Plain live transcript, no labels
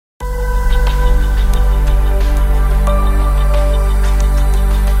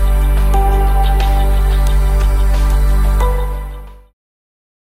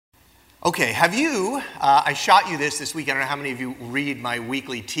Okay, I shot you this week. I don't know how many of you read my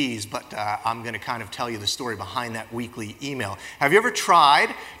weekly tease, but I'm going to kind of tell you the story behind that weekly email. Have you ever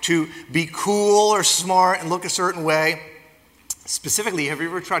tried to be cool or smart and look a certain way? Specifically, have you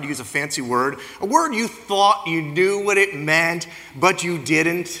ever tried to use a fancy word? A word you thought you knew what it meant, but you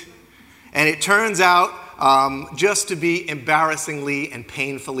didn't? And it turns out just to be embarrassingly and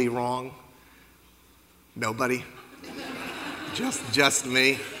painfully wrong? Nobody? Just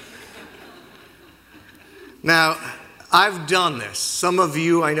me? Now, I've done this. Some of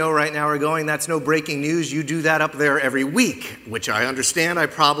you I know right now are going, that's no breaking news. You do that up there every week, which I understand I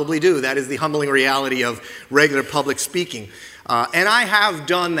probably do. That is the humbling reality of regular public speaking. And I have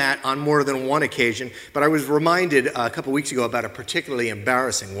done that on more than one occasion, but I was reminded a couple weeks ago about a particularly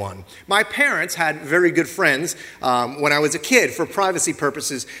embarrassing one. My parents had very good friends when I was a kid. For privacy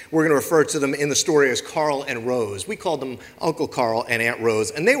purposes, we're going to refer to them in the story as Carl and Rose. We called them Uncle Carl and Aunt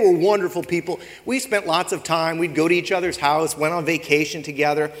Rose, and they were wonderful people. We spent lots of time. We'd go to each other's house, went on vacation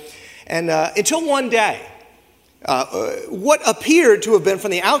together, and until one day, what appeared to have been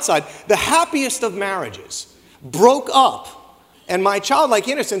from the outside the happiest of marriages broke up. And my childlike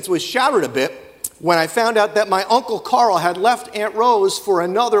innocence was shattered a bit when I found out that my Uncle Carl had left Aunt Rose for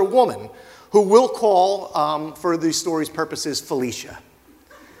another woman who we'll call, for the story's purposes, Felicia.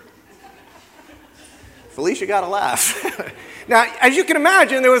 Felicia got a laugh. Now, as you can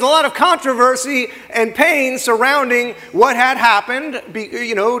imagine, there was a lot of controversy and pain surrounding what had happened,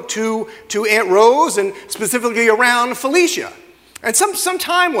 to Aunt Rose and specifically around Felicia. And some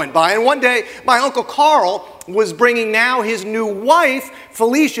time went by, and one day my Uncle Carl was bringing now his new wife,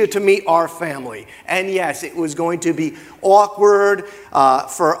 Felicia, to meet our family. And yes, it was going to be awkward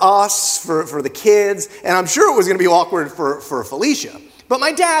for us, for the kids, and I'm sure it was going to be awkward for Felicia. But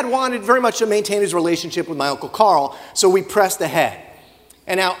my dad wanted very much to maintain his relationship with my Uncle Carl, so we pressed ahead.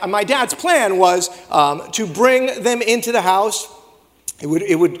 And now my dad's plan was to bring them into the house.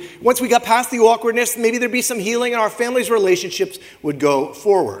 It would once we got past the awkwardness, maybe there'd be some healing and our family's relationships would go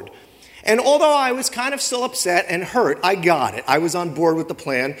forward. And although I was kind of still upset and hurt, I got it. I was on board with the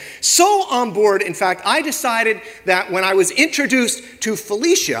plan. So on board, in fact, I decided that when I was introduced to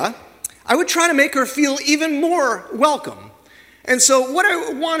Felicia, I would try to make her feel even more welcome. And so what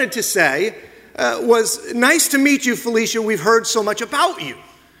I wanted to say was, "Nice to meet you, Felicia. We've heard so much about you."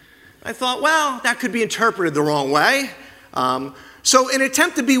 I thought, well, that could be interpreted the wrong way. So in an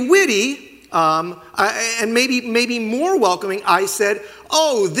attempt to be witty and maybe more welcoming, I said,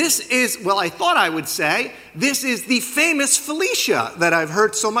 I thought I would say, this is the famous Felicia that I've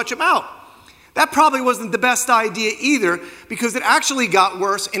heard so much about. That probably wasn't the best idea either, because it actually got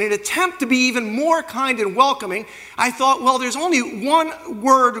worse. In an attempt to be even more kind and welcoming, I thought, well, there's only one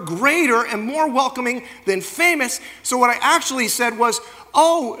word greater and more welcoming than famous. So what I actually said was,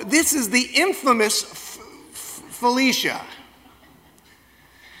 this is the infamous Felicia.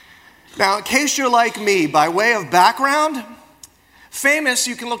 Now, in case you're like me, by way of background, famous,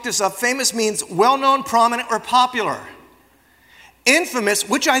 you can look this up, famous means well-known, prominent, or popular. Infamous,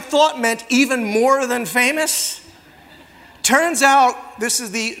 which I thought meant even more than famous, turns out, this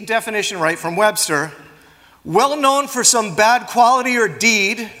is the definition right from Webster, well-known for some bad quality or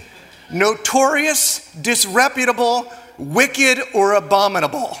deed, notorious, disreputable, wicked, or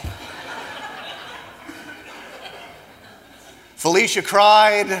abominable. Felicia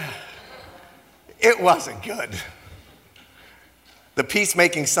cried. It wasn't good. The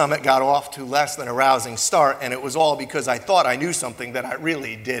peacemaking summit got off to less than a rousing start, and it was all because I thought I knew something that I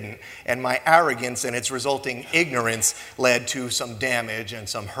really didn't, and my arrogance and its resulting ignorance led to some damage and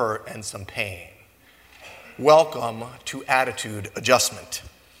some hurt and some pain. Welcome to attitude adjustment.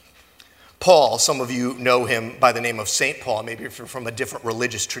 Paul, some of you know him by the name of St. Paul, maybe if you're from a different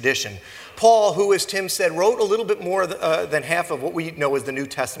religious tradition. Paul, who, as Tim said, wrote a little bit more than half of what we know as the New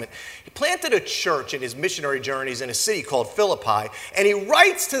Testament. He planted a church in his missionary journeys in a city called Philippi, and he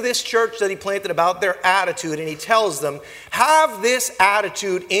writes to this church that he planted about their attitude, and he tells them, have this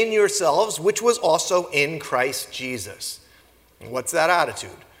attitude in yourselves, which was also in Christ Jesus. And what's that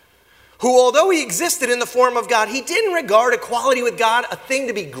attitude? Who, although he existed in the form of God, he didn't regard equality with God a thing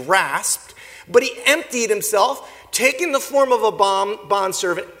to be grasped, but he emptied himself, taking the form of a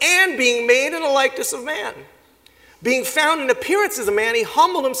bondservant and being made in the likeness of man. Being found in appearance as a man, he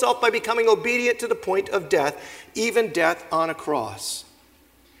humbled himself by becoming obedient to the point of death, even death on a cross.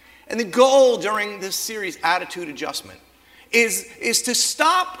 And the goal during this series, Attitude Adjustment, is to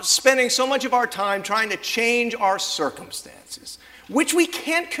stop spending so much of our time trying to change our circumstances, which we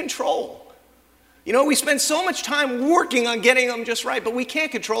can't control. You know, we spend so much time working on getting them just right, but we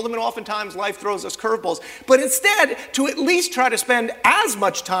can't control them, and oftentimes life throws us curveballs. But instead, to at least try to spend as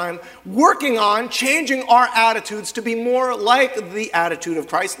much time working on changing our attitudes to be more like the attitude of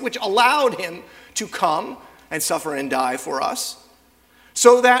Christ, which allowed him to come and suffer and die for us,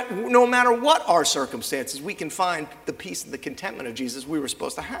 so that no matter what our circumstances, we can find the peace and the contentment of Jesus we were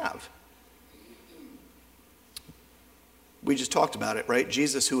supposed to have. We just talked about it, right?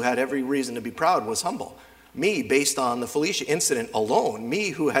 Jesus, who had every reason to be proud, was humble. Me, based on the Felicia incident alone, me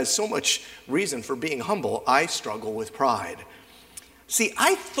who has so much reason for being humble, I struggle with pride. See,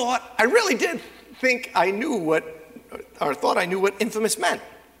 I really did think I knew what infamous meant.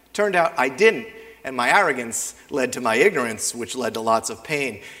 Turned out I didn't. And my arrogance led to my ignorance, which led to lots of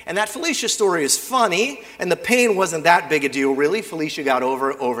pain. And that Felicia story is funny, and the pain wasn't that big a deal, really. Felicia got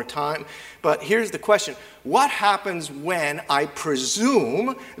over time. But here's the question. What happens when I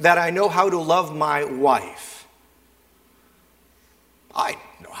presume that I know how to love my wife? I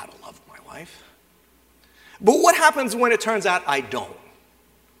know how to love my wife. But what happens when it turns out I don't?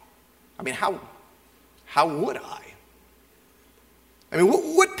 I mean, how would I? I mean,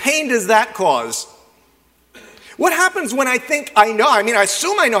 what pain does that cause? What happens when I think I know? I mean, I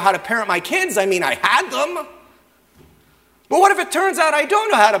assume I know how to parent my kids. I mean, I had them. But what if it turns out I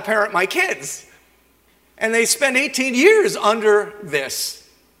don't know how to parent my kids? And they spend 18 years under this.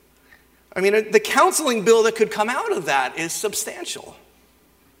 I mean, the counseling bill that could come out of that is substantial.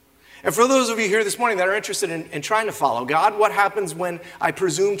 And for those of you here this morning that are interested in trying to follow God, what happens when I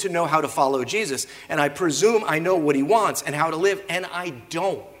presume to know how to follow Jesus, and I presume I know what he wants and how to live, and I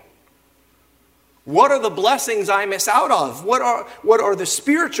don't? What are the blessings I miss out of? What are the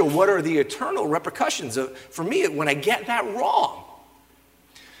spiritual, what are the eternal repercussions for me when I get that wrong?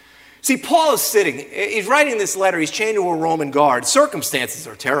 See, Paul is sitting, he's writing this letter, he's chained to a Roman guard. Circumstances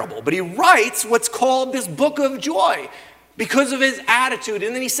are terrible, but he writes what's called this book of joy because of his attitude.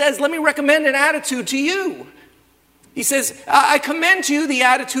 And then he says, let me recommend an attitude to you. He says, I commend to you the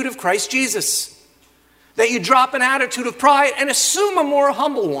attitude of Christ Jesus, that you drop an attitude of pride and assume a more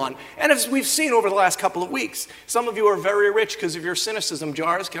humble one. And as we've seen over the last couple of weeks, some of you are very rich because of your cynicism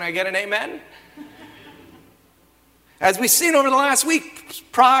jars. Can I get an amen? As we've seen over the last week,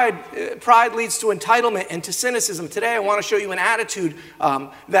 pride leads to entitlement and to cynicism. Today I want to show you an attitude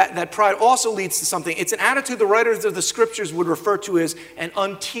that pride also leads to something. It's an attitude the writers of the scriptures would refer to as an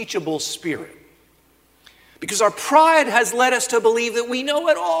unteachable spirit. Because our pride has led us to believe that we know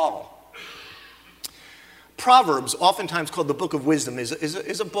it all. Proverbs, oftentimes called the book of wisdom,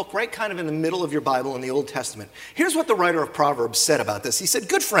 is a book right kind of in the middle of your Bible in the Old Testament. Here's what the writer of Proverbs said about this. He said,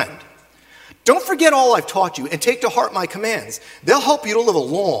 good friend, don't forget all I've taught you and take to heart my commands. They'll help you to live a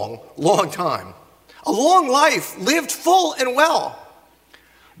long, long time. A long life lived full and well.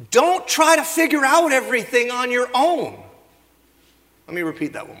 Don't try to figure out everything on your own. Let me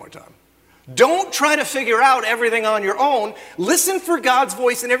repeat that one more time. Don't try to figure out everything on your own. Listen for God's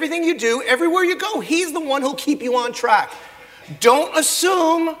voice in everything you do, everywhere you go. He's the one who'll keep you on track. Don't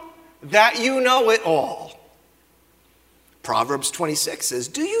assume that you know it all. Proverbs 26 says,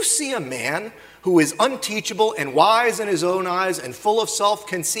 do you see a man who is unteachable and wise in his own eyes and full of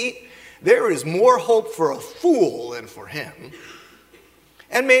self-conceit? There is more hope for a fool than for him.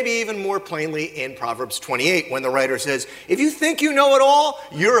 And maybe even more plainly in Proverbs 28 when the writer says, if you think you know it all,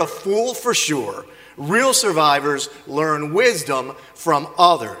 you're a fool for sure. Real survivors learn wisdom from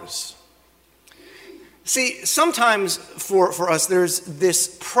others. See, sometimes for us there's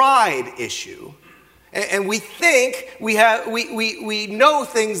this pride issue. And we think we know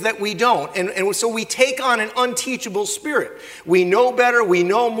things that we don't. And so we take on an unteachable spirit. We know better. We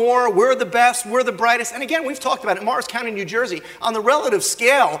know more. We're the best. We're the brightest. And again, we've talked about it in Morris County, New Jersey. On the relative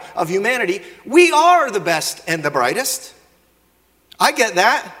scale of humanity, we are the best and the brightest. I get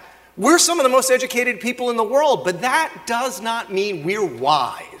that. We're some of the most educated people in the world. But that does not mean we're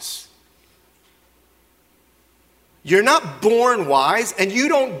wise. You're not born wise, and you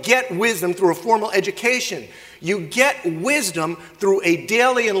don't get wisdom through a formal education. You get wisdom through a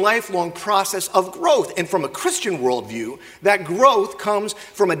daily and lifelong process of growth. And from a Christian worldview, that growth comes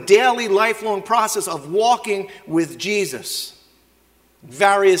from a daily, lifelong process of walking with Jesus.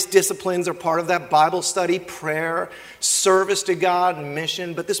 Various disciplines are part of that: Bible study, prayer, service to God, and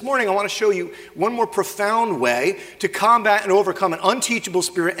mission. But this morning I want to show you one more profound way to combat and overcome an unteachable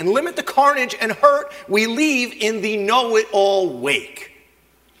spirit and limit the carnage and hurt we leave in the know-it-all wake.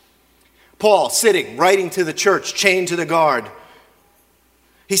 Paul, sitting, writing to the church, chained to the guard.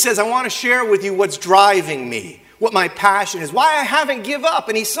 He says, I want to share with you what's driving me, what my passion is, why I haven't given up.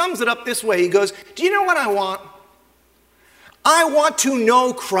 And he sums it up this way. He goes, do you know what I want? I want to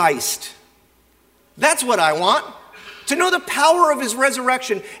know Christ. That's what I want. To know the power of his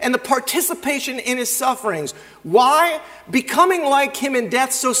resurrection and the participation in his sufferings. Why? Becoming like him in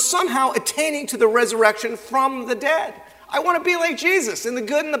death, so somehow attaining to the resurrection from the dead. I want to be like Jesus in the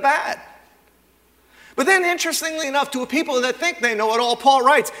good and the bad. But then, interestingly enough, to people that think they know it all, Paul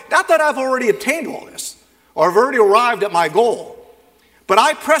writes, not that I've already obtained all this, or I've already arrived at my goal, but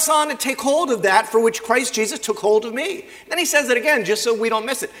I press on to take hold of that for which Christ Jesus took hold of me. Then he says it again, just so we don't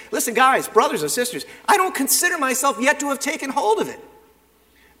miss it. Listen, guys, brothers and sisters, I don't consider myself yet to have taken hold of it.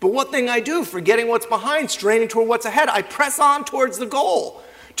 But one thing I do, forgetting what's behind, straining toward what's ahead, I press on towards the goal,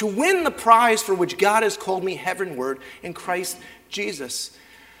 to win the prize for which God has called me heavenward in Christ Jesus.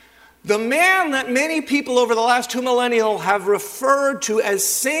 The man that many people over the last 2 millennia have referred to as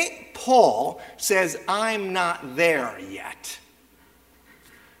St. Paul says, I'm not there yet.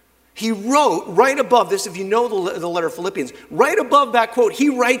 He wrote right above this, if you know the letter of Philippians, right above that quote, he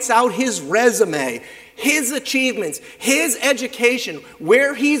writes out his resume, his achievements, his education,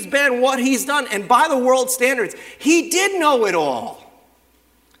 where he's been, what he's done. And by the world standards, he did know it all.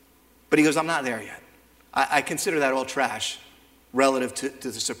 But he goes, I'm not there yet. I consider that all trash relative to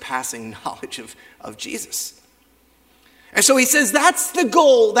the surpassing knowledge of Jesus. And so he says, that's the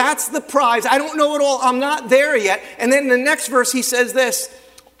goal, that's the prize. I don't know it all, I'm not there yet. And then in the next verse he says this,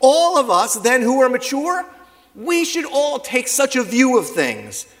 all of us then who are mature, we should all take such a view of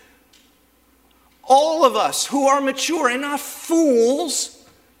things. All of us who are mature and not fools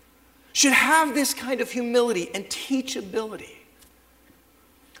should have this kind of humility and teachability.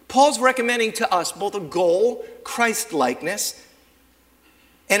 Paul's recommending to us both a goal, Christ-likeness,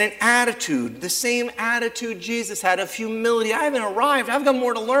 and an attitude, the same attitude Jesus had of humility. I haven't arrived, I've got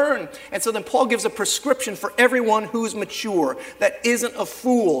more to learn. And so then Paul gives a prescription for everyone who's mature, that isn't a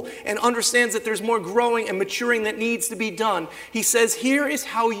fool, and understands that there's more growing and maturing that needs to be done. He says, here is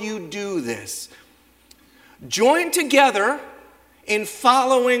how you do this. Join together in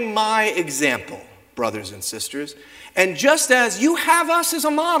following my example, brothers and sisters. And just as you have us as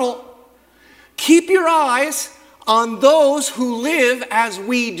a model, keep your eyes on those who live as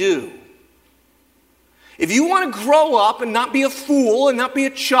we do. If you want to grow up and not be a fool and not be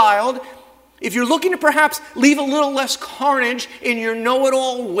a child, if you're looking to perhaps leave a little less carnage in your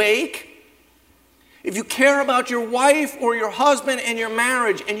know-it-all wake, if you care about your wife or your husband and your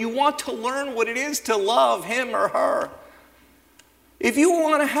marriage and you want to learn what it is to love him or her, if you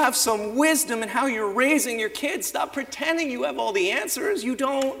want to have some wisdom in how you're raising your kids, stop pretending you have all the answers. You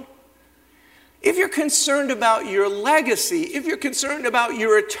don't. If you're concerned about your legacy, if you're concerned about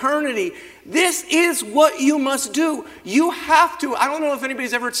your eternity, this is what you must do. You have to, I don't know if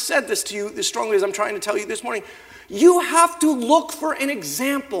anybody's ever said this to you as strongly as I'm trying to tell you this morning. You have to look for an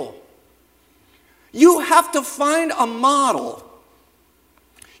example. You have to find a model.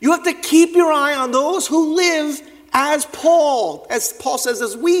 You have to keep your eye on those who live as Paul says,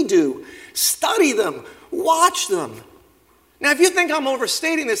 as we do. Study them, watch them. Now, if you think I'm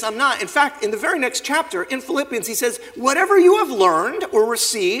overstating this, I'm not. In fact, in the very next chapter, in Philippians, he says, whatever you have learned or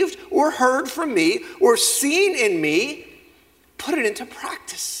received or heard from me or seen in me, put it into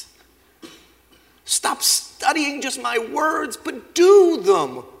practice. Stop studying just my words, but do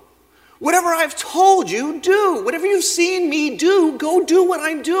them. Whatever I've told you, do. Whatever you've seen me do, go do what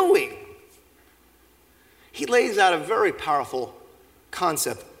I'm doing. He lays out a very powerful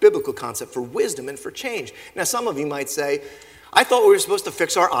concept, biblical concept for wisdom and for change. Now, some of you might say, I thought we were supposed to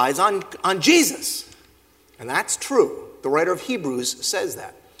fix our eyes on Jesus. And that's true. The writer of Hebrews says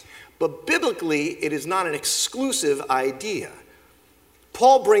that. But biblically, it is not an exclusive idea.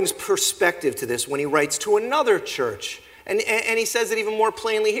 Paul brings perspective to this when he writes to another church. And he says it even more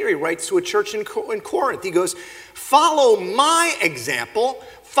plainly here. He writes to a church in Corinth. He goes, follow my example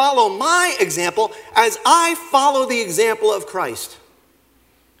as I follow the example of Christ.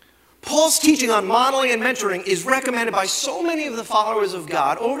 Paul's teaching on modeling and mentoring is recommended by so many of the followers of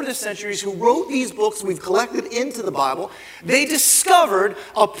God over the centuries who wrote these books we've collected into the Bible. They discovered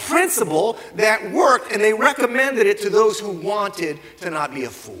a principle that worked, and they recommended it to those who wanted to not be a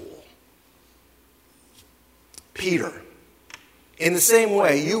fool. Peter, in the same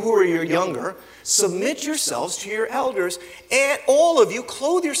way, you who are younger, submit yourselves to your elders, and all of you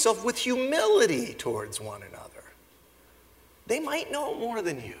clothe yourself with humility towards one another. They might know more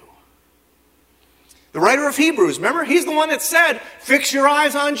than you. The writer of Hebrews, remember, he's the one that said, fix your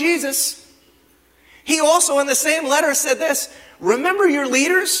eyes on Jesus. He also in the same letter said this, remember your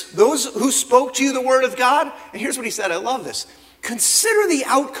leaders, those who spoke to you the word of God? And here's what he said, I love this. Consider the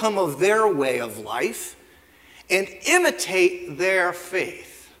outcome of their way of life and imitate their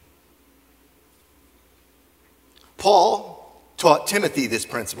faith. Paul taught Timothy this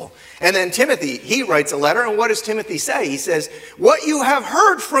principle. And then Timothy, he writes a letter, and what does Timothy say? He says, what you have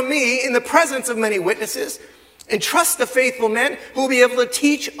heard from me in the presence of many witnesses, entrust to faithful men who will be able to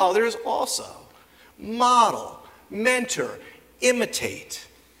teach others also. Model, mentor, imitate.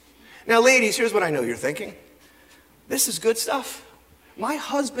 Now, ladies, here's what I know you're thinking. This is good stuff. My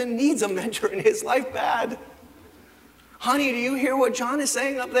husband needs a mentor in his life bad. Honey, do you hear what John is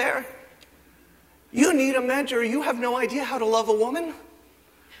saying up there? You need a mentor. You have no idea how to love a woman.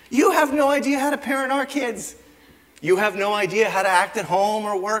 You have no idea how to parent our kids. You have no idea how to act at home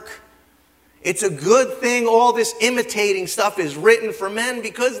or work. It's a good thing all this imitating stuff is written for men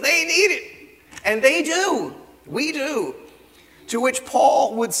because they need it. And they do. We do. To which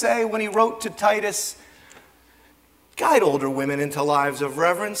Paul would say when he wrote to Titus, guide older women into lives of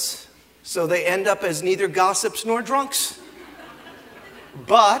reverence so they end up as neither gossips nor drunks.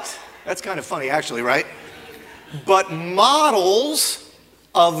 But, that's kind of funny actually, right? But models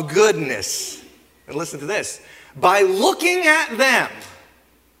of goodness. And listen to this. By looking at them,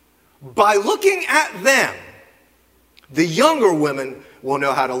 the younger women will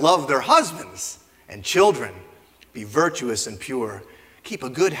know how to love their husbands and children, be virtuous and pure, keep a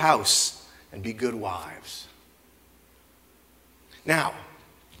good house, and be good wives. Now,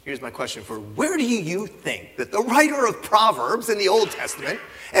 here's my question for where do you think that the writer of Proverbs in the Old Testament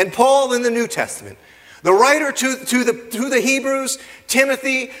and Paul in the New Testament, the writer to the Hebrews,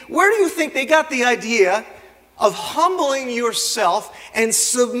 Timothy, where do you think they got the idea of humbling yourself and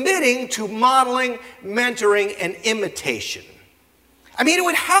submitting to modeling, mentoring, and imitation? I mean, it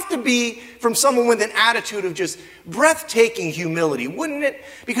would have to be from someone with an attitude of just breathtaking humility, wouldn't it?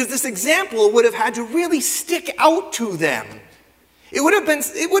 Because this example would have had to really stick out to them. It would have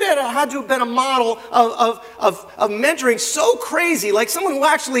had to have been a model of mentoring so crazy, like someone who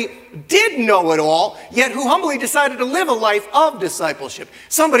actually did know it all, yet who humbly decided to live a life of discipleship.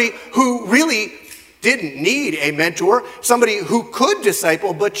 Somebody who really didn't need a mentor, somebody who could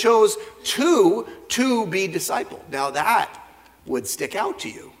disciple but chose to be discipled. Now that would stick out to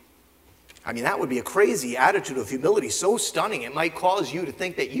you. I mean, that would be a crazy attitude of humility, so stunning it might cause you to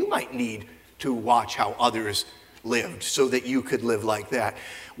think that you might need to watch how others lived so that you could live like that.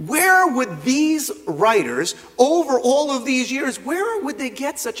 Where would these writers, over all of these years, where would they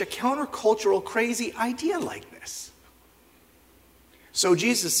get such a countercultural, crazy idea like this? So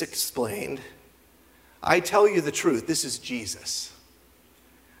Jesus explained, I tell you the truth, this is Jesus.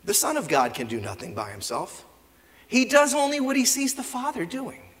 The Son of God can do nothing by himself. He does only what he sees the Father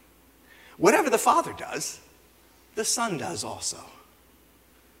doing. Whatever the Father does, the Son does also.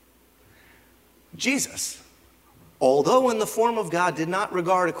 Jesus, although in the form of God, did not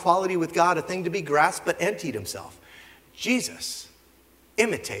regard equality with God a thing to be grasped, but emptied himself. Jesus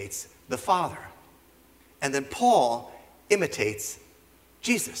imitates the Father. And then Paul imitates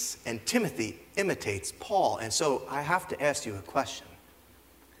Jesus. And Timothy imitates Paul. And so I have to ask you a question.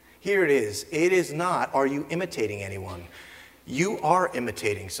 Here it is. It is not, are you imitating anyone? You are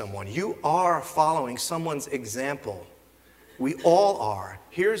imitating someone. You are following someone's example. We all are.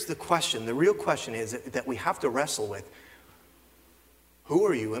 Here's the question. The real question is that we have to wrestle with. Who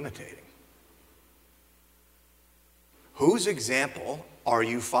are you imitating? Whose example are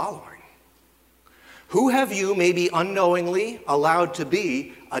you following? Who have you maybe unknowingly allowed to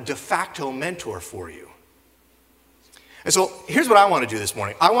be a de facto mentor for you? And so here's what I want to do this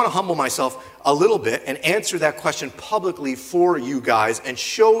morning. I want to humble myself a little bit and answer that question publicly for you guys and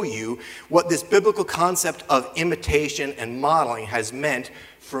show you what this biblical concept of imitation and modeling has meant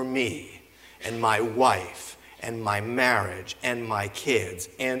for me and my wife and my marriage and my kids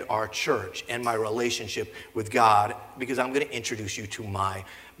and our church and my relationship with God, because I'm going to introduce you to my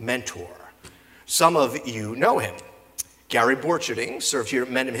mentor. Some of you know him. Gary Borcherding served here at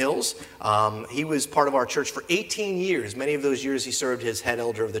Mendham Hills. He was part of our church for 18 years. Many of those years he served as head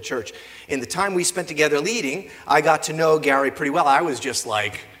elder of the church. In the time we spent together leading, I got to know Gary pretty well. I was just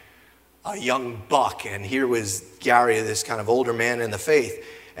like a young buck, and here was Gary, this kind of older man in the faith.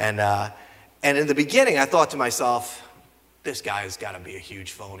 And in the beginning, I thought to myself, this guy's got to be a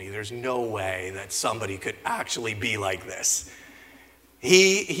huge phony. There's no way that somebody could actually be like this.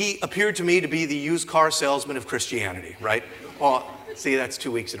 He appeared to me to be the used car salesman of Christianity, right? Well, see, that's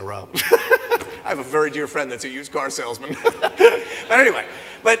 2 weeks in a row. I have a very dear friend that's a used car salesman. But anyway,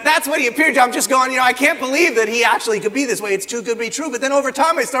 but that's what he appeared to. I'm just going, I can't believe that he actually could be this way. It's too good to be true. But then over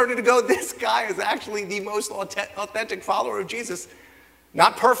time, I started to go, this guy is actually the most authentic follower of Jesus.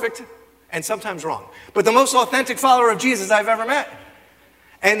 Not perfect, and sometimes wrong, but the most authentic follower of Jesus I've ever met.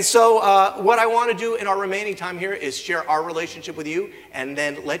 And so what I want to do in our remaining time here is share our relationship with you and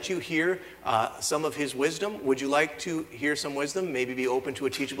then let you hear some of his wisdom. Would you like to hear some wisdom? Maybe be open to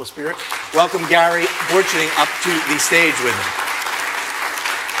a teachable spirit? Welcome Gary Borchening up to the stage with him.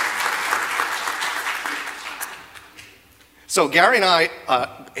 So Gary and I,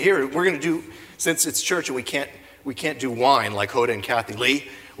 here, we're going to do, since it's church and we can't do wine like Hoda and Kathy Lee,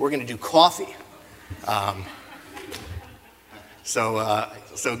 we're going to do coffee.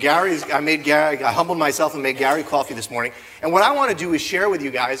 So Gary's, I humbled myself and made Gary coffee this morning. And what I want to do is share with you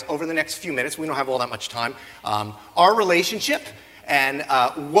guys over the next few minutes, we don't have all that much time, our relationship and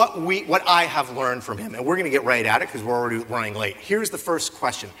what I have learned from him. And we're going to get right at it because we're already running late. Here's the first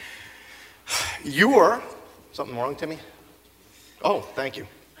question. Something wrong, Timmy? Oh, thank you.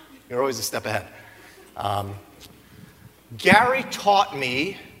 You're always a step ahead. Gary taught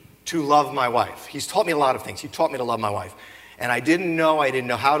me to love my wife. He's taught me a lot of things. He taught me to love my wife. And I didn't know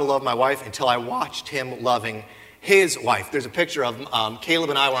how to love my wife until I watched him loving his wife. There's a picture of Caleb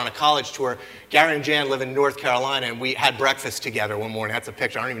and I were on a college tour. Gary and Jan live in North Carolina, and we had breakfast together one morning. That's a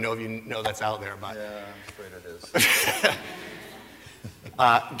picture. I don't even know if you know that's out there. But. Yeah, I'm afraid it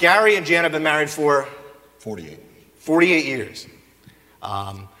is. Gary and Jan have been married for? 48 years.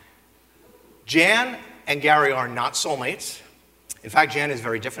 Jan and Gary are not soulmates. In fact, Jan is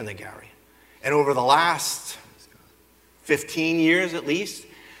very different than Gary. And over the last 15 years at least,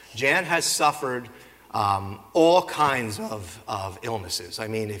 Jan has suffered all kinds of illnesses. I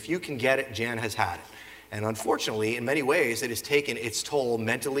mean, if you can get it, Jan has had it. And unfortunately, in many ways, it has taken its toll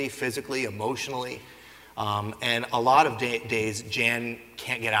mentally, physically, emotionally. And a lot of days, Jan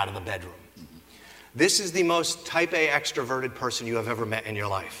can't get out of the bedroom. This is the most type A extroverted person you have ever met in your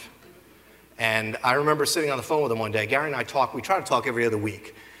life. And I remember sitting on the phone with him one day. Gary and I talk, we try to talk every other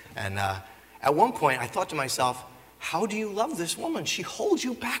week. And at one point, I thought to myself, how do you love this woman? She holds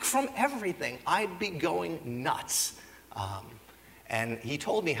you back from everything. I'd be going nuts. And he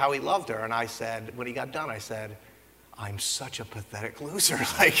told me how he loved her. And I said, when he got done, I said, I'm such a pathetic loser.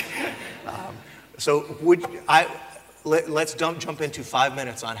 Let's jump into 5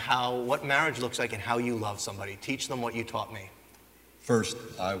 minutes on what marriage looks like and how you love somebody. Teach them what you taught me. First,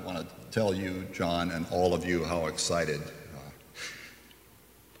 I want to tell you, John, and all of you how excited.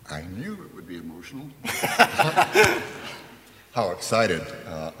 I knew it would be emotional. How excited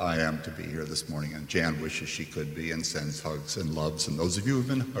I am to be here this morning. And Jan wishes she could be and sends hugs and loves. And those of you who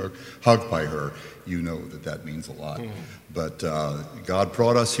have been hugged by her, you know that means a lot. But God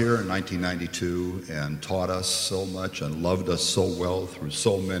brought us here in 1992 and taught us so much and loved us so well through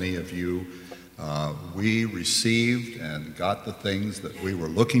so many of you. We received and got the things that we were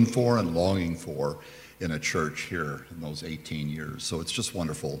looking for and longing for in a church here in those 18 years. So it's just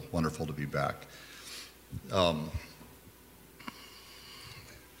wonderful, wonderful to be back.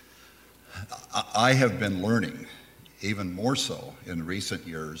 I have been learning, even more so in recent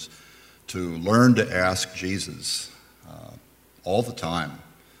years, to learn to ask Jesus all the time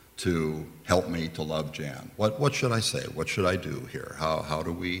to help me to love Jan. What should I say? What should I do here? How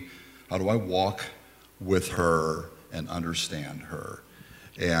do I walk with her and understand her?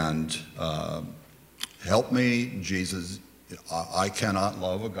 And help me, Jesus. I cannot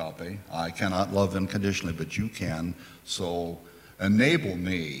love agape. I cannot love unconditionally, but you can. So enable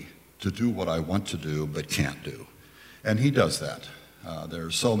me to do what I want to do but can't do. And he does that. There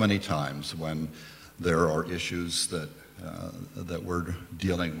are so many times when there are issues that we're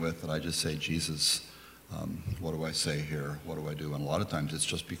dealing with that I just say, Jesus, what do I say here? What do I do? And a lot of times it's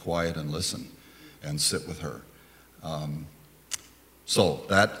just be quiet and listen and sit with her. So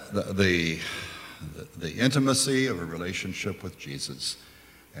that the intimacy of a relationship with Jesus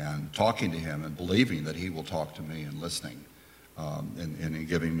and talking to him and believing that he will talk to me and listening and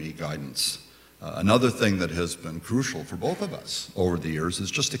giving me guidance. Another thing that has been crucial for both of us over the years is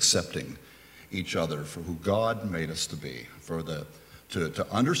just accepting each other for who God made us to be, to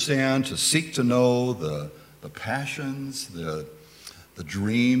understand, to seek to know the passions, the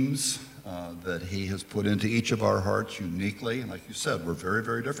dreams that he has put into each of our hearts uniquely. And like you said, we're very,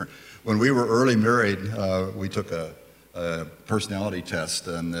 very different. When we were early married, we took a personality test,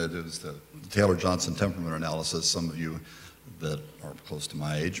 and it was the Taylor-Johnson temperament analysis. Some of you that are close to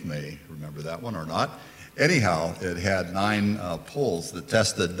my age may remember that one or not. Anyhow, it had 9 polls that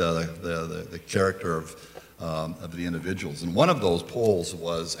tested the character of the individuals. And one of those polls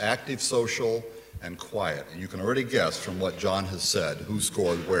was active, social, and quiet. And you can already guess from what John has said who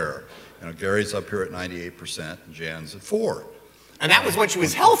scored where. You know, Gary's up here at 98%, and Jan's at 4%. And that was when she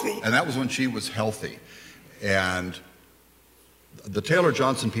was healthy. And that was when she was healthy. And the Taylor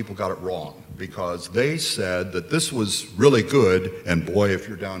Johnson people got it wrong because they said that this was really good, and boy, if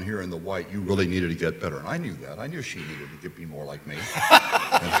you're down here in the white, you really needed to get better. And I knew that. I knew she needed to be more like me.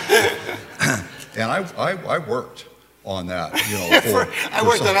 And I worked on that, you know. I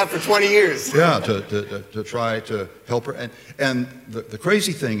worked on that for 20 years. Yeah, to try to help her. And the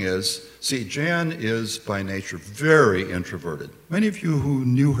crazy thing is, see, Jan is by nature very introverted. Many of you who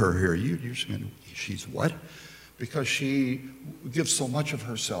knew her here, you're saying, she's what? Because she gives so much of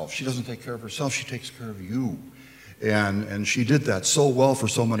herself. She doesn't take care of herself, she takes care of you. And she did that so well for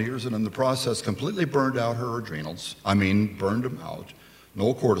so many years, and in the process completely burned out her adrenals. I mean, burned them out.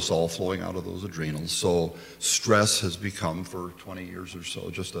 No cortisol flowing out of those adrenals. So stress has become, for 20 years or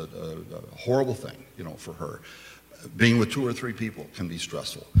so, just a horrible thing, you know, for her. Being with 2 or 3 people can be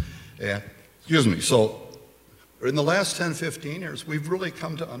stressful. And, excuse me, so in the last 10, 15 years, we've really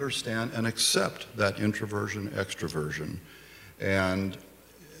come to understand and accept that introversion, extroversion. And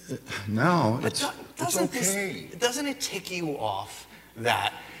now it's okay. Doesn't it tick you off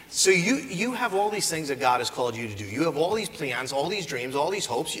that, so you have all these things that God has called you to do. You have all these plans, all these dreams, all these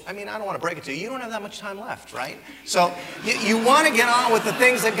hopes. I mean, I don't want to break it to you. You don't have that much time left, right? So you want to get on with the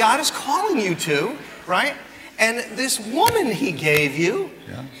things that God is calling you to, right? And this woman he gave you,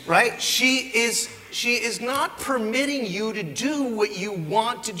 right? She is not permitting you to do what you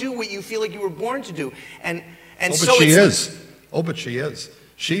want to do, what you feel like you were born to do. And so she is. Oh, but she is.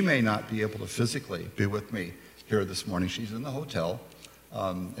 She may not be able to physically be with me here this morning. She's in the hotel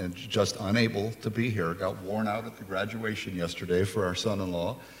and just unable to be here. Got worn out at the graduation yesterday for our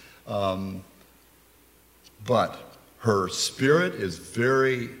son-in-law. But her spirit is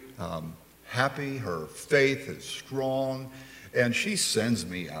very happy. Her faith is strong. And she sends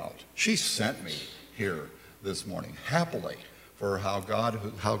me out. She sent me here this morning happily for how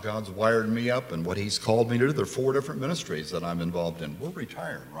God's wired me up and what he's called me to do. There are 4 different ministries that I'm involved in. We're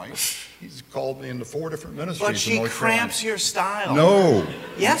retired, right? He's called me into 4 different ministries. But she cramps your style. No.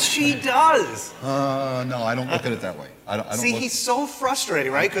 Yes, she does. No, I don't look at it that way. I don't See, he's so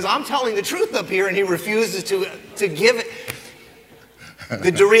frustrated, right? Because I'm telling the truth up here and he refuses to give it.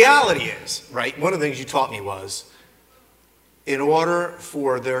 The reality is, right, one of the things you taught me was, in order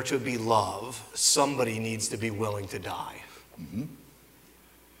for there to be love, somebody needs to be willing to die. Mm-hmm.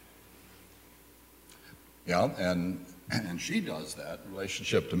 Yeah, and she does that in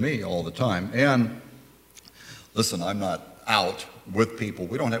relationship to me all the time. And listen, I'm not out with people.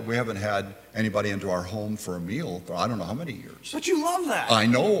 We haven't had anybody into our home for a meal for I don't know how many years. But you love that. I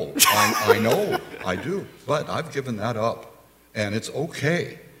know. I know. I do. But I've given that up, and it's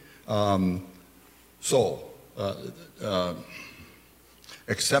okay.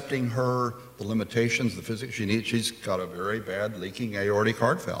 Accepting her, the limitations, the physics she needs. She's got a very bad leaking aortic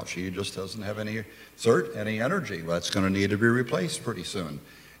heart valve. She just doesn't have any energy. That's going to need to be replaced pretty soon.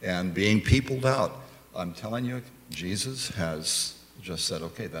 And being peopled out. I'm telling you, Jesus has just said,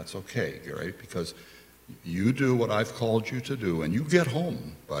 okay, that's okay, Gary, because you do what I've called you to do, and you get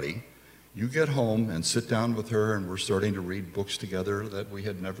home, buddy. You get home and sit down with her, and we're starting to read books together that we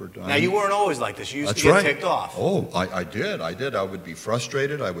had never done. Now, you weren't always like this. You used to get ticked off. Oh, I did. I would be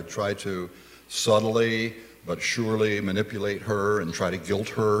frustrated. I would try to subtly but surely manipulate her and try to guilt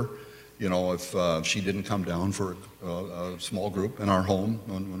her, you know, if she didn't come down for a small group in our home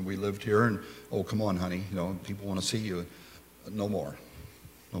when we lived here. And, oh, come on, honey, you know, people want to see you. No more.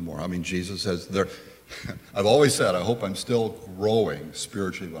 No more. I mean, Jesus says there. I've always said, I hope I'm still growing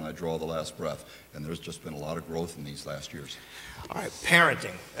spiritually when I draw the last breath. And there's just been a lot of growth in these last years. All right,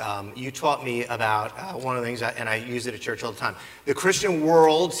 parenting. You taught me about one of the things, and I use it at church all the time. The Christian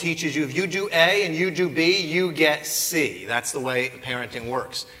world teaches you if you do A and you do B, you get C. That's the way parenting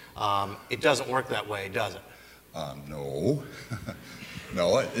works. It doesn't work that way, does it? No.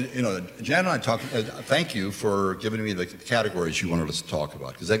 No, you know, Jan and I talked, thank you for giving me the categories you wanted us to talk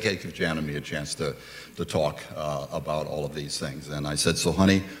about, because that gave Jan and me a chance to talk about all of these things. And I said, so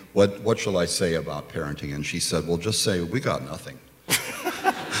honey, what shall I say about parenting? And she said, well, just say, we got nothing.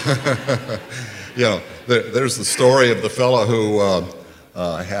 You know, there's the story of the fellow who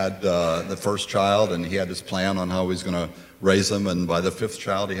had the first child, and he had his plan on how he was going to raise them, and by the 5th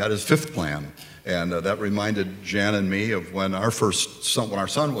child, he had his 5th plan. And that reminded Jan and me of when our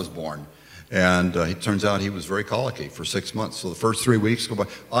son was born. And it turns out he was very colicky for 6 months. So the first 3 weeks go by.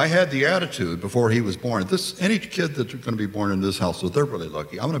 I had the attitude before he was born, any kid that's going to be born in this house, they're really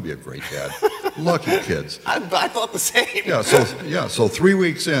lucky. I'm going to be a great dad. Lucky kids. I thought the same. So 3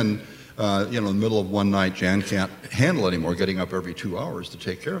 weeks in, in the middle of one night, Jan can't handle anymore getting up every 2 hours to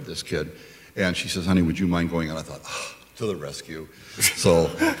take care of this kid. And she says, honey, would you mind going? And I thought, to the rescue. So,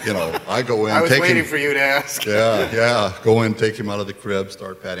 I go in. I was waiting for you to ask. Yeah. Go in, take him out of the crib,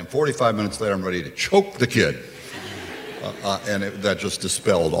 start patting him. 45 minutes later, I'm ready to choke the kid. And that just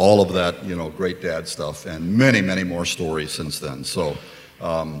dispelled all of that, great dad stuff, and many, many more stories since then. So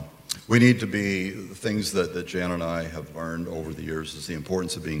we need to be, things that Jan and I have learned over the years is the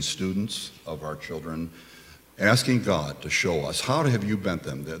importance of being students of our children, asking God to show us, how have you bent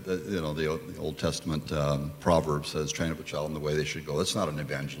them? The Old Testament proverb says, train up a child in the way they should go. That's not an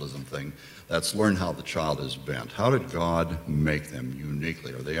evangelism thing. That's learn how the child is bent. How did God make them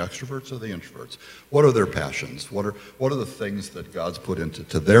uniquely? Are they extroverts or are they introverts? What are their passions? What are the things that God's put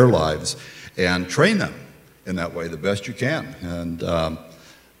into their lives? And train them in that way the best you can.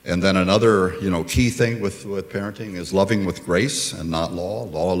 And then another, key thing with parenting is loving with grace and not law.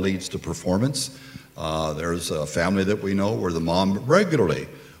 Law leads to performance. There's a family that we know where the mom regularly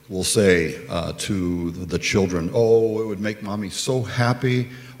will say to the children, oh, it would make mommy so happy,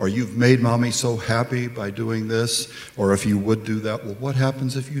 or you've made mommy so happy by doing this, or if you would do that, well, what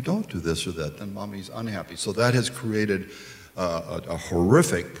happens if you don't do this or that? Then mommy's unhappy. So that has created a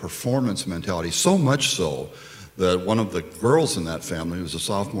horrific performance mentality, so much so that one of the girls in that family, who's a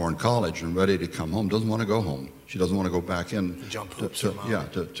sophomore in college and ready to come home, doesn't want to go home. She doesn't want to go back in. Jump hoops, to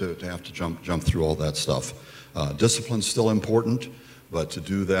have to jump through all that stuff. Discipline's still important, but to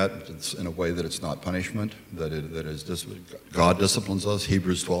do that in a way that it's not punishment, that is God disciplines us.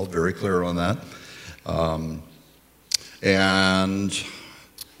 Hebrews 12, very clear on that. And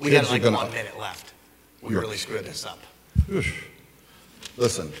we had like 1 minute left. We really screwed this up.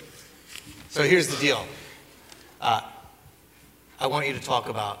 Listen. So here's the deal. I want you to talk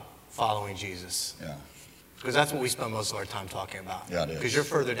about following Jesus. Yeah. Because that's what we spend most of our time talking about. Yeah, it is. Because you're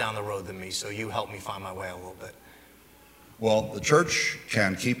further down the road than me, so you help me find my way a little bit. Well, the church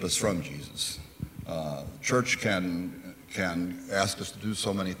can keep us from Jesus. Church can ask us to do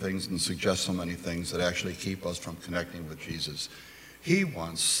so many things and suggest so many things that actually keep us from connecting with Jesus.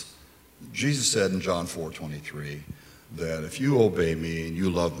 Jesus said in John 4:23, that if you obey me and you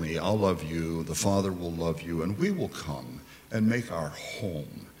love me, I'll love you, the Father will love you, and we will come and make our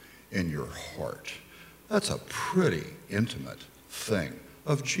home in your heart. That's a pretty intimate thing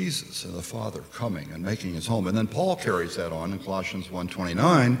of Jesus and the Father coming and making his home. And then Paul carries that on in Colossians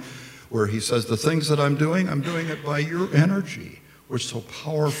 1:29, where he says, the things that I'm doing it by your energy, which so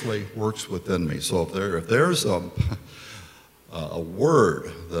powerfully works within me. So if there's a word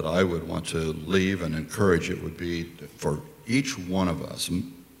that I would want to leave and encourage, it would be for each one of us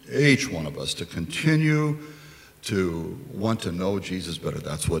to continue to want to know Jesus better.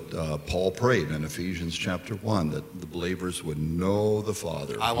 That's what Paul prayed in Ephesians chapter 1, that the believers would know the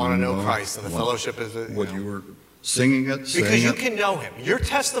Father. I want to know Christ, and the fellowship is... You were singing it, saying because you can know him. Your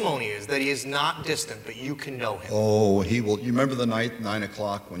testimony is that he is not distant, but you can know him. Oh, he will. You remember the night, 9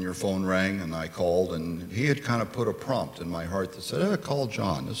 o'clock, when your phone rang and I called, and he had kind of put a prompt in my heart that said, call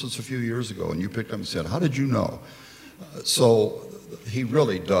John. This was a few years ago, and you picked up and said, how did you know? So he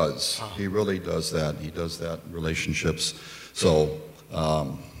really does. He really does that. He does that in relationships. So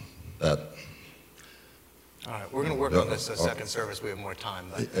that... All right, we're going to work on this second service. We have more time.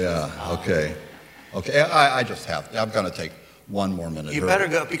 But, okay. Okay, I'm going to take one more minute. You better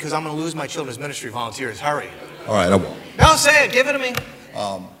go, because I'm going to lose my children's ministry volunteers. Hurry. All right, I won't. No, say it. Give it to me.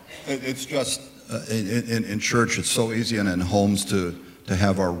 It's just, in church, it's so easy, and in homes to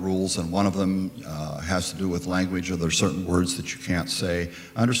have our rules, and one of them has to do with language. Or there's certain words that you can't say.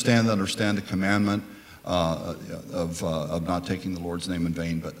 Understand the commandment of not taking the Lord's name in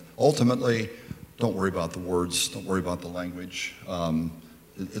vain, but ultimately, don't worry about the words. Don't worry about the language.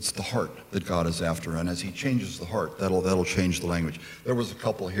 It's the heart that God is after, and as he changes the heart, that'll change the language. There was a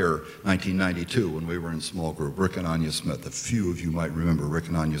couple here, 1992, when we were in small group, Rick and Anya Smith. A few of you might remember Rick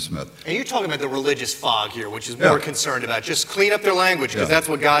and Anya Smith. And you're talking about the religious fog here, which is more concerned about just clean up their language, because that's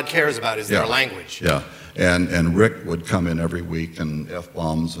what God cares about, is their language. Yeah, and Rick would come in every week and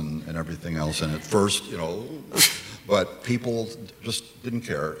F-bombs and everything else, and at first, but people just didn't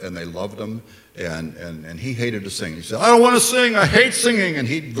care, and they loved him. And he hated to sing. He said, I don't want to sing, I hate singing. And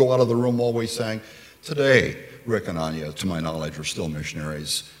he'd go out of the room while we sang. Today, Rick and Anya, to my knowledge, are still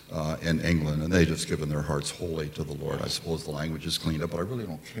missionaries in England, and they've just given their hearts wholly to the Lord. I suppose the language is cleaned up, but I really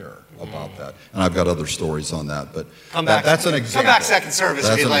don't care about that. And I've got other stories on that, but that's an example. Come back second service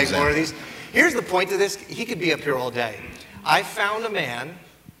if you'd like example. More of these. Here's the point to this. He could be up here all day. I found a man,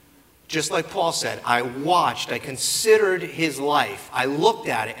 just like Paul said, I watched, I considered his life. I looked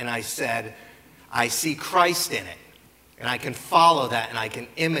at it and I said, I see Christ in it, and I can follow that, and I can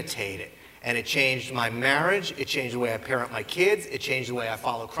imitate it. And it changed my marriage. It changed the way I parent my kids. It changed the way I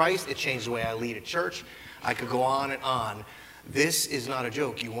follow Christ. It changed the way I lead a church. I could go on and on. This is not a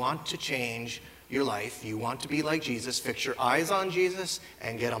joke. You want to change your life. You want to be like Jesus. Fix your eyes on Jesus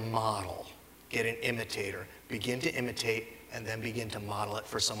and get a model. Get an imitator. Begin to imitate and then begin to model it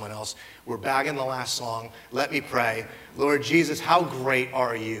for someone else. We're back in the last song. Let me pray. Lord Jesus, how great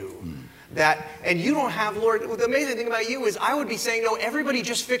are you? And you don't have, Lord, the amazing thing about you is I would be saying, no, everybody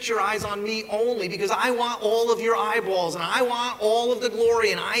just fix your eyes on me only because I want all of your eyeballs and I want all of the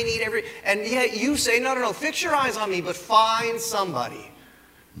glory and I need and yet you say, no, fix your eyes on me, but find somebody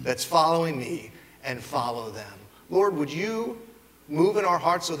that's following me and follow them. Lord, would you move in our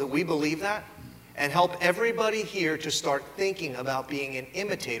hearts so that we believe that? And help everybody here to start thinking about being an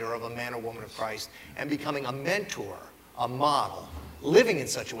imitator of a man or woman of Christ and becoming a mentor, a model, living in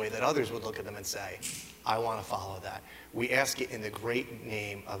such a way that others would look at them and say, I want to follow that. We ask it in the great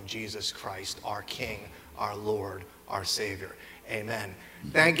name of Jesus Christ, our King, our Lord, our Savior. Amen.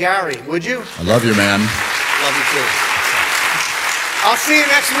 Thank Gary, would you? I love you, man. Love you too. I'll see you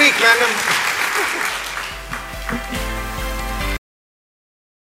next week, Mendham.